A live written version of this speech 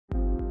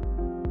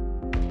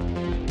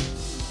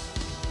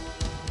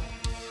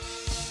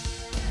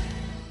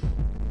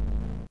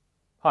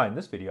Hi, in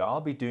this video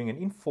I'll be doing an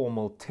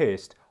informal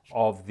test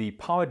of the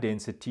power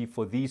density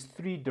for these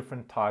three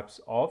different types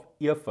of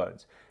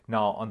earphones.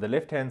 Now on the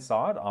left hand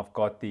side I've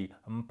got the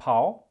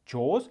Power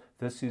Jaws.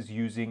 This is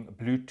using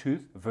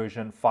Bluetooth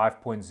version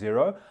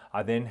 5.0.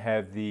 I then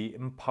have the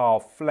Power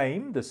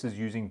Flame. This is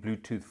using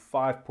Bluetooth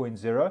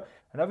 5.0.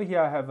 And over here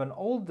I have an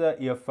older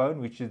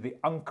earphone which is the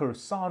Anker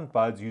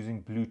Soundbuds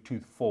using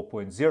Bluetooth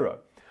 4.0.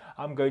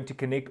 I'm going to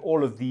connect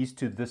all of these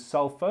to this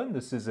cell phone.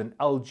 This is an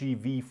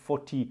LG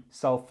V40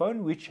 cell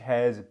phone which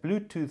has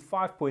Bluetooth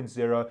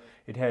 5.0.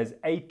 It has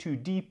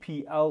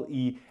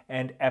A2DPLE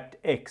and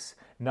aptX.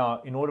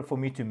 Now, in order for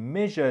me to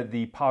measure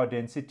the power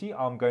density,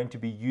 I'm going to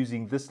be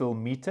using this little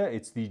meter.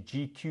 It's the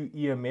GQ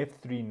EMF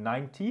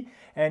 390.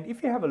 And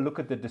if you have a look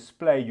at the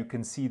display, you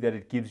can see that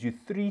it gives you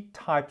three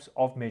types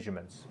of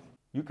measurements.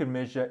 You can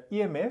measure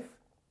EMF,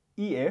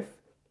 EF,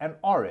 and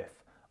RF.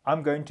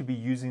 I'm going to be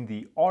using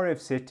the RF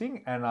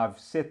setting and I've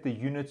set the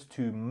units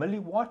to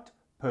milliwatt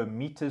per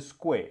meter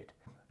squared.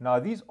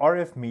 Now these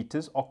RF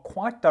meters are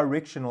quite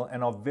directional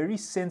and are very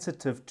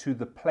sensitive to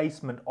the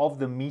placement of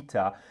the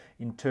meter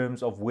in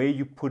terms of where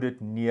you put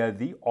it near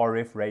the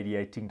RF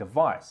radiating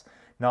device.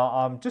 Now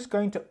I'm just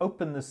going to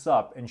open this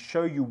up and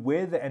show you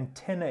where the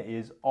antenna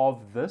is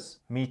of this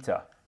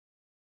meter.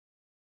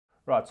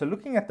 Right, so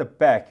looking at the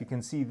back, you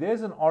can see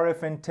there's an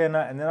RF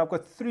antenna and then I've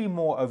got three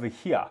more over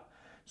here.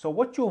 So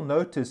what you'll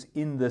notice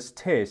in this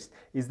test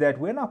is that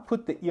when I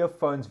put the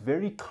earphones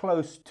very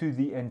close to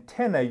the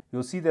antenna,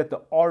 you'll see that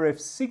the RF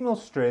signal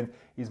strength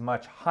is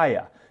much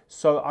higher.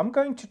 So I'm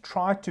going to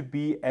try to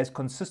be as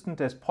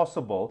consistent as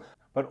possible,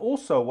 but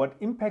also what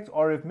impacts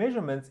RF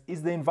measurements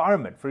is the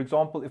environment. For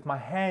example, if my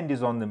hand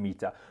is on the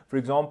meter, for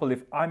example,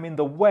 if I'm in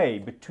the way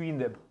between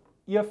the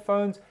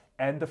earphones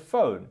and the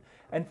phone,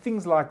 and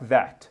things like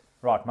that.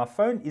 Right, my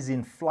phone is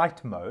in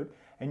flight mode.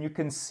 And you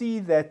can see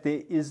that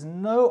there is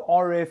no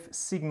RF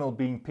signal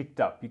being picked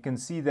up. You can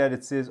see that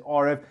it says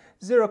RF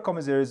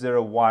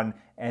 0,001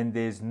 and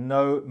there's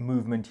no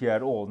movement here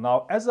at all.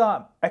 Now, as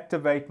I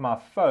activate my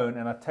phone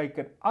and I take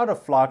it out of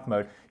flight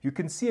mode, you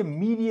can see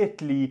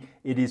immediately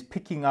it is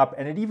picking up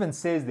and it even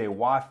says there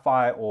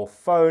Wi-Fi or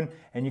phone,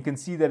 and you can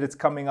see that it's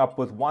coming up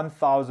with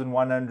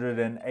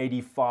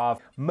 1185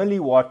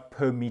 milliwatt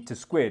per meter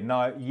squared.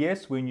 Now,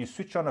 yes, when you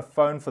switch on a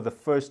phone for the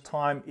first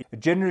time, it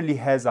generally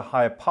has a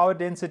higher power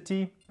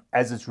density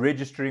as it's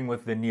registering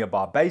with the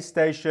nearby base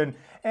station,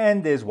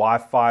 and there's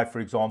Wi-Fi. For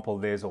example,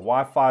 there's a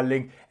Wi-Fi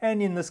link,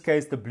 and in this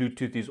case the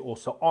Bluetooth is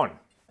also on.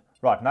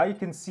 Right, now you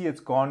can see it's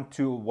gone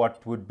to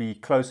what would be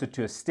closer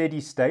to a steady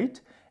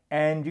state,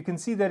 and you can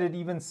see that it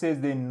even says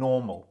they're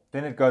normal.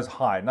 Then it goes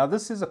high. Now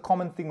this is a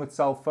common thing with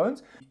cell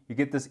phones. You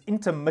get this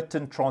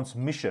intermittent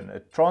transmission.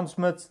 It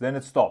transmits, then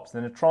it stops,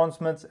 then it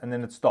transmits, and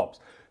then it stops.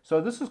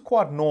 So this is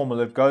quite normal.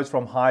 It goes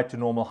from high to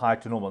normal, high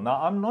to normal.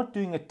 Now I'm not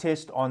doing a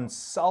test on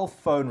cell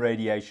phone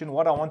radiation.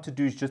 What I want to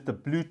do is just the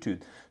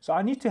Bluetooth. So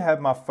I need to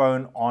have my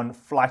phone on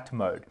flight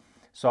mode.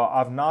 So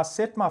I've now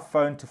set my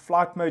phone to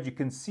flight mode. You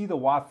can see the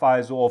Wi-Fi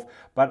is off,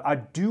 but I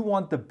do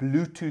want the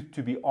Bluetooth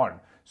to be on.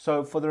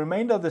 So for the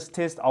remainder of this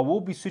test, I will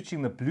be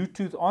switching the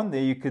Bluetooth on.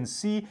 There you can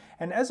see,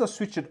 and as I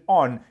switch it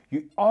on,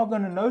 you are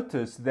going to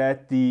notice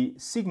that the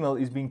signal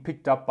is being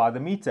picked up by the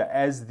meter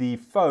as the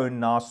phone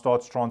now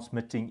starts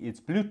transmitting its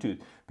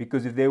Bluetooth.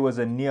 Because if there was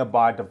a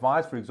nearby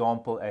device, for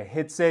example, a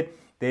headset,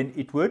 then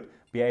it would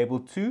be able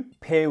to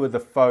pair with the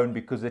phone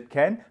because it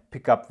can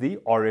pick up the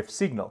RF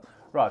signal.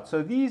 Right,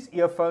 so these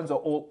earphones are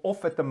all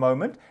off at the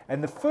moment,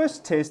 and the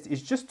first test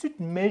is just to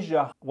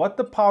measure what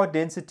the power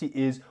density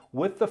is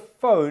with the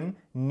phone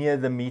near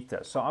the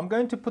meter. So I'm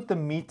going to put the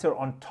meter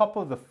on top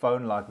of the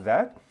phone like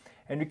that,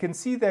 and you can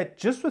see that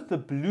just with the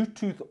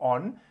Bluetooth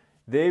on,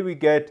 there we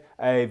get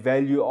a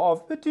value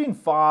of between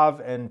 5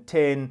 and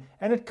 10,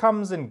 and it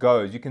comes and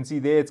goes. You can see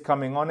there it's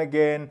coming on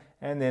again,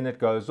 and then it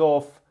goes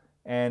off,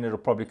 and it'll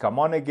probably come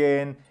on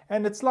again,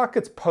 and it's like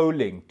it's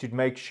polling to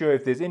make sure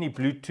if there's any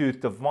Bluetooth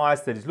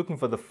device that is looking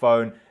for the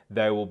phone,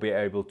 they will be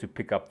able to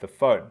pick up the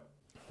phone.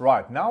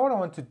 Right, now what I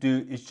want to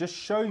do is just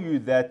show you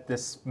that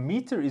this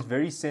meter is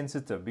very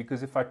sensitive,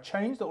 because if I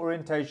change the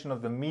orientation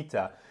of the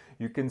meter,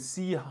 you can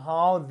see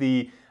how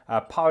the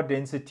power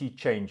density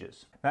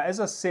changes. Now, as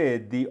I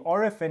said, the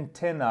RF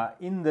antenna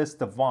in this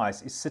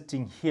device is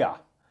sitting here.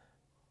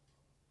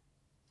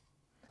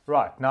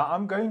 Right, now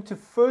I'm going to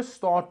first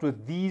start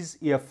with these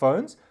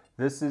earphones.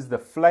 This is the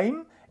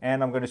Flame,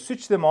 and I'm going to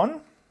switch them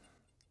on,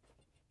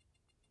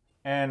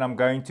 and I'm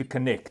going to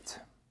connect.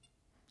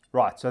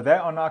 Right, so they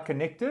are now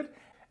connected,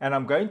 and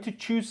I'm going to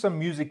choose some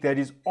music that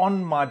is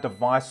on my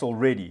device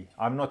already.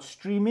 I'm not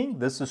streaming,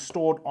 this is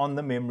stored on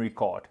the memory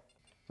card.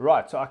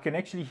 Right, so I can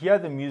actually hear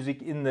the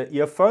music in the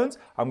earphones.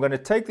 I'm going to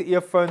take the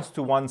earphones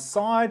to one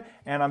side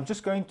and I'm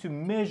just going to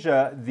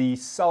measure the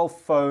cell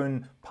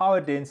phone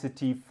power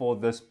density for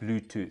this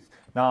Bluetooth.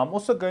 Now I'm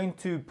also going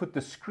to put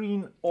the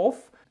screen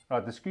off.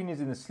 Right, the screen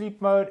is in the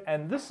sleep mode,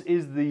 and this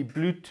is the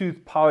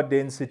Bluetooth power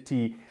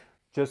density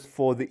just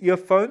for the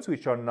earphones,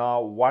 which are now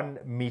 1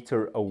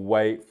 meter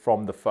away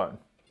from the phone.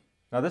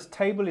 Now this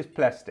table is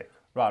plastic.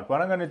 Right,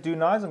 what I'm going to do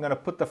now is I'm going to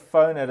put the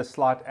phone at a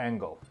slight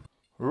angle.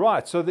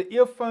 Right, so the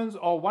earphones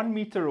are 1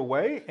 meter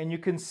away, and you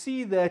can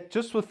see that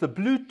just with the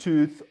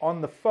Bluetooth on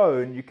the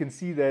phone, you can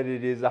see that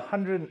it is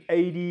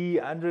 180,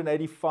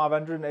 185,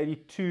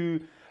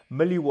 182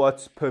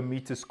 milliwatts per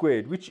meter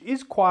squared, which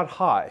is quite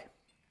high.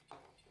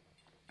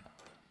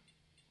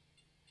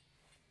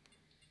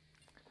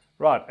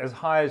 Right, as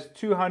high as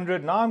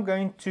 200. Now I'm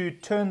going to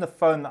turn the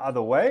phone the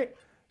other way.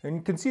 And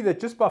you can see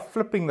that just by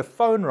flipping the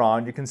phone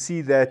around, you can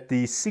see that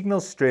the signal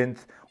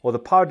strength or the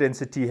power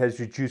density has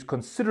reduced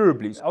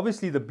considerably.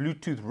 Obviously, the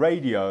Bluetooth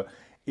radio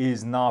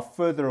is now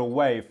further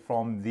away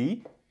from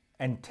the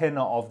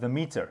antenna of the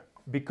meter.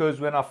 Because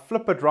when I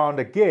flip it around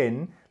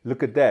again,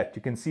 look at that.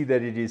 You can see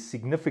that it is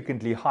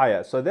significantly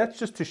higher. So that's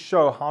just to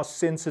show how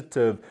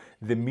sensitive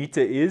the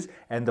meter is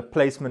and the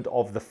placement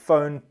of the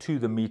phone to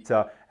the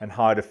meter and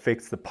how it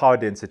affects the power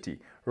density.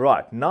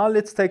 Right, now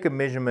let's take a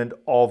measurement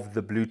of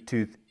the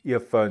Bluetooth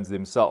earphones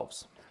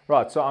themselves.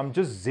 Right, so I'm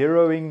just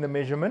zeroing the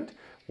measurement.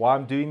 Why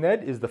I'm doing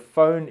that is the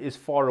phone is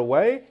far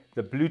away,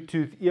 the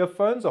Bluetooth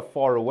earphones are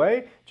far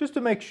away, just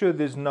to make sure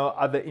there's no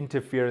other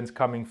interference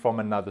coming from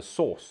another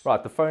source.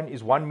 Right, the phone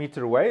is 1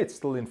 meter away, it's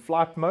still in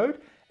flight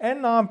mode,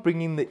 and now I'm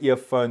bringing the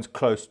earphones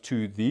close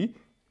to the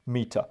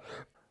meter.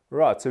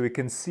 Right, so we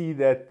can see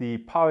that the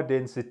power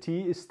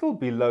density is still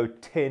below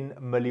 10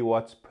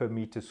 milliwatts per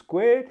meter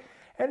squared,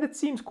 and it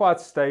seems quite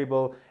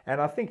stable, and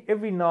I think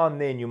every now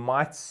and then you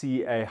might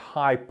see a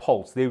high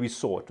pulse. There we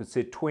saw it, it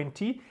said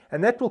 20,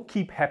 and that will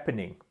keep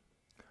happening.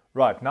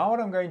 Right, now what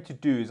I'm going to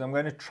do is I'm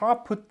going to try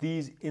put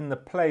these in the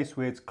place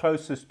where it's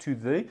closest to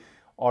the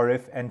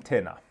RF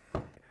antenna.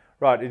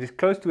 Right, it is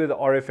close to where the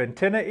RF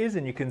antenna is,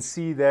 and you can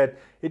see that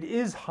it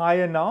is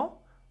higher now,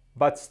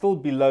 but still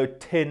below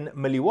 10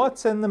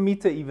 milliwatts, and the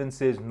meter even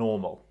says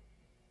normal.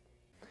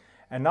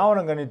 And now what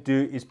I'm going to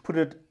do is put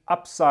it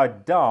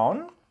upside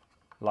down,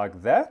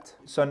 like that.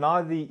 So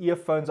now the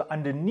earphones are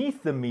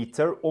underneath the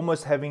meter,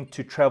 almost having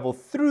to travel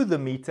through the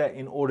meter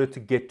in order to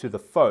get to the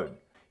phone.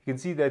 You can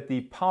see that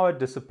the power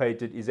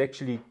dissipated is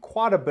actually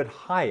quite a bit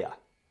higher.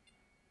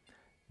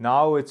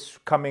 Now it's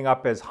coming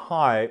up as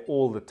high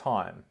all the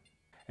time.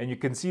 And you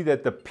can see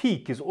that the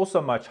peak is also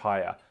much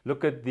higher.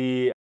 Look at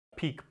the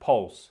peak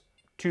pulse,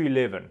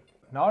 211.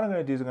 Now what I'm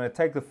going to do is I'm going to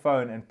take the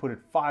phone and put it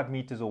 5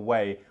 meters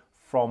away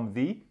from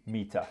the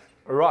meter.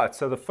 Alright,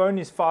 so the phone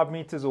is 5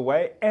 meters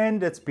away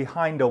and it's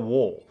behind a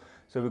wall.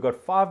 So we've got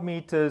 5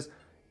 meters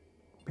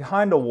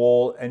behind a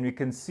wall, and we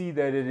can see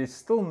that it is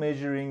still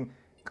measuring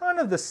kind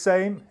of the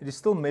same. It is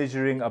still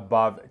measuring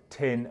above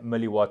 10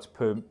 milliwatts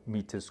per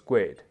meter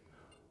squared.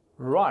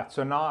 Right,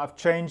 so now I've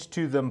changed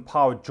to the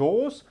power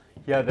jaws.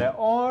 Here they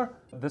are.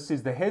 This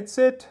is the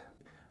headset.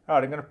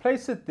 Alright, I'm going to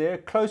place it there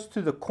close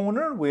to the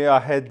corner where I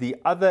had the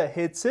other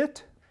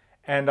headset.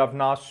 And I've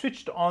now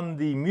switched on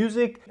the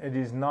music. It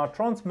is now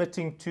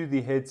transmitting to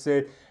the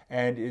headset,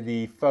 and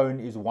the phone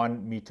is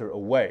 1 meter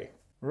away.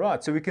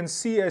 Right, so we can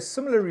see a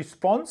similar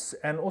response,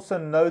 and also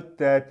note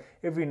that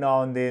every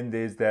now and then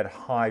there's that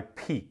high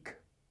peak.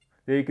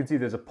 There you can see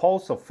there's a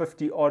pulse of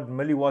 50 odd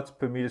milliwatts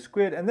per meter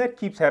squared, and that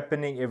keeps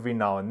happening every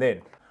now and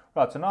then.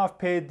 Right, so now I've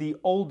paired the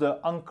older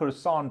Anker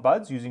sound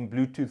buds using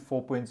Bluetooth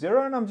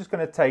 4.0, and I'm just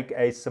going to take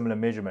a similar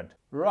measurement.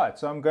 Right,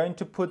 so I'm going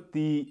to put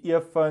the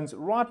earphones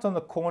right on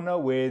the corner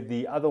where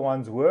the other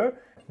ones were.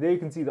 There you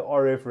can see the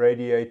RF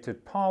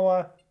radiated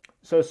power.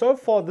 So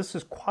far this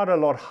is quite a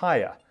lot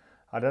higher.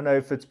 I don't know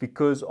if it's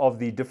because of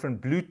the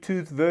different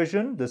Bluetooth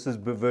version. This is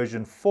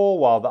version 4,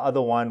 while the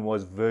other one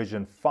was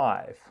version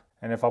 5.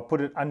 And if I put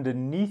it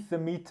underneath the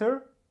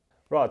meter,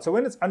 right, so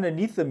when it's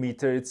underneath the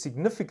meter, it's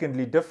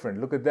significantly different.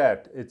 Look at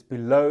that. It's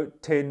below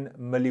 10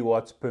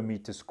 milliwatts per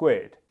meter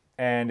squared.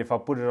 And if I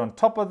put it on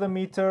top of the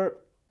meter,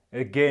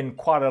 again,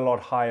 quite a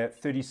lot higher,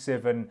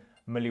 37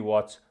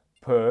 milliwatts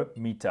per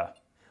meter.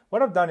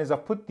 What I've done is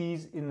I've put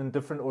these in a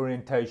different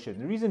orientation.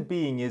 The reason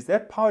being is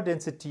that power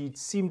density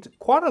seemed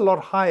quite a lot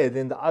higher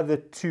than the other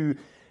two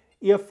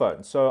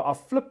earphones. So I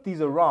flipped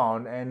these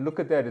around, and look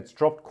at that, it's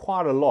dropped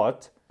quite a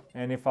lot.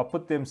 And if I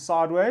put them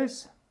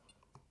sideways,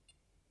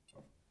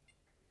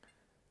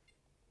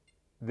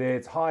 there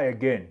it's high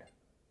again.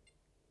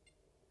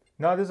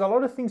 Now there's a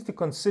lot of things to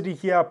consider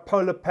here: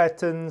 polar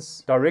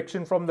patterns,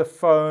 direction from the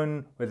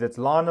phone, whether it's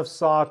line of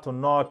sight or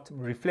not,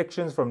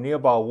 reflections from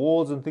nearby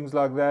walls and things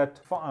like that.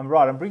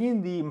 I'm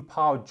bringing the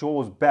Empower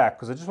jaws back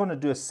because I just want to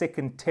do a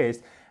second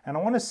test, and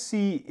I want to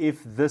see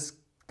if this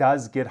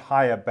does get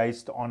higher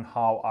based on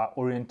how I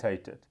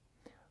orientate it.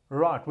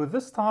 Right, with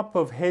this type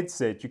of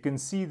headset, you can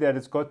see that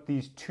it's got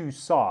these two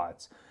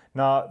sides.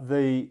 Now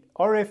the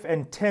RF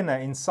antenna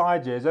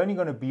inside here is only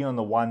going to be on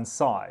the one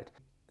side.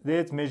 There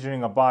it's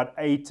measuring about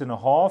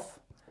 8.5,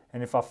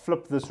 and if I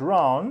flip this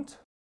round,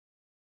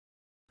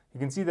 you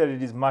can see that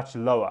it is much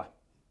lower.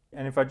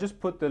 And if I just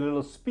put the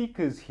little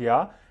speakers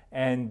here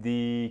and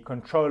the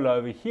controller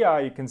over here,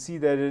 you can see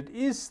that it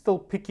is still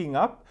picking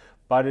up,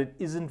 but it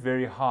isn't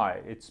very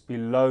high. It's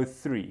below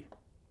 3.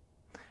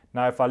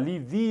 Now if I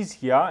leave these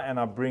here and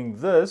I bring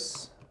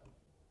this,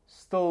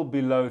 still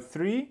below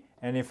 3,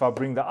 and if I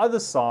bring the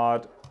other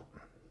side,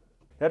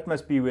 that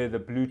must be where the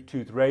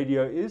Bluetooth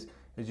radio is.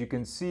 As you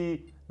can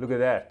see, look at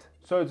that.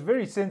 So it's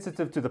very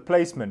sensitive to the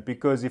placement,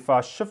 because if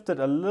I shift it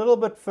a little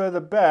bit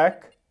further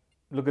back,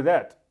 look at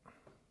that,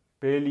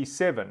 barely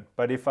 7.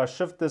 But if I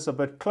shift this a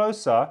bit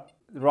closer,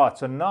 right,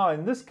 so now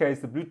in this case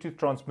the Bluetooth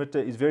transmitter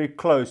is very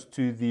close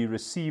to the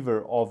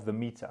receiver of the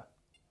meter.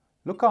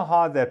 Look how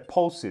high that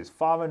pulse is,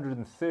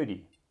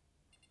 530,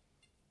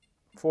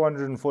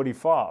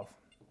 445.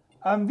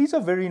 These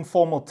are very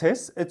informal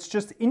tests. It's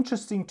just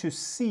interesting to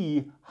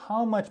see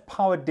how much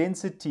power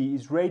density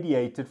is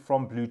radiated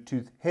from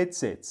Bluetooth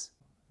headsets.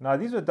 Now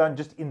these were done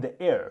just in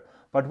the air,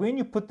 but when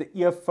you put the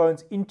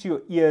earphones into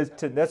your ears,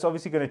 that's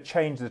obviously going to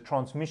change the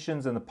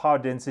transmissions and the power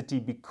density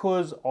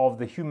because of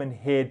the human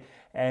head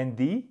and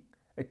the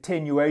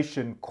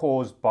attenuation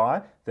caused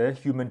by the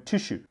human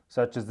tissue,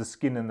 such as the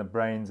skin and the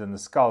brains and the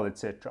skull,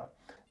 etc.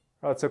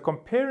 Right, so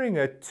comparing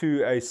it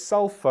to a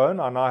cell phone,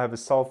 I now have a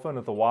cell phone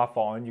with the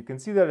Wi-Fi on, you can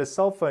see that a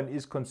cell phone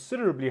is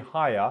considerably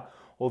higher,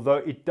 although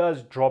it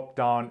does drop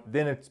down,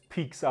 then it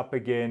peaks up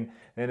again,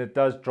 then it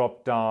does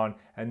drop down,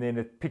 and then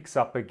it picks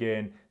up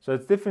again. So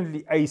it's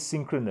definitely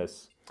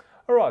asynchronous.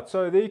 All right,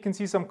 so there you can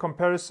see some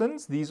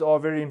comparisons. These are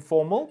very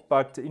informal,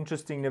 but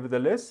interesting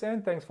nevertheless,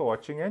 and thanks for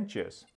watching, and cheers.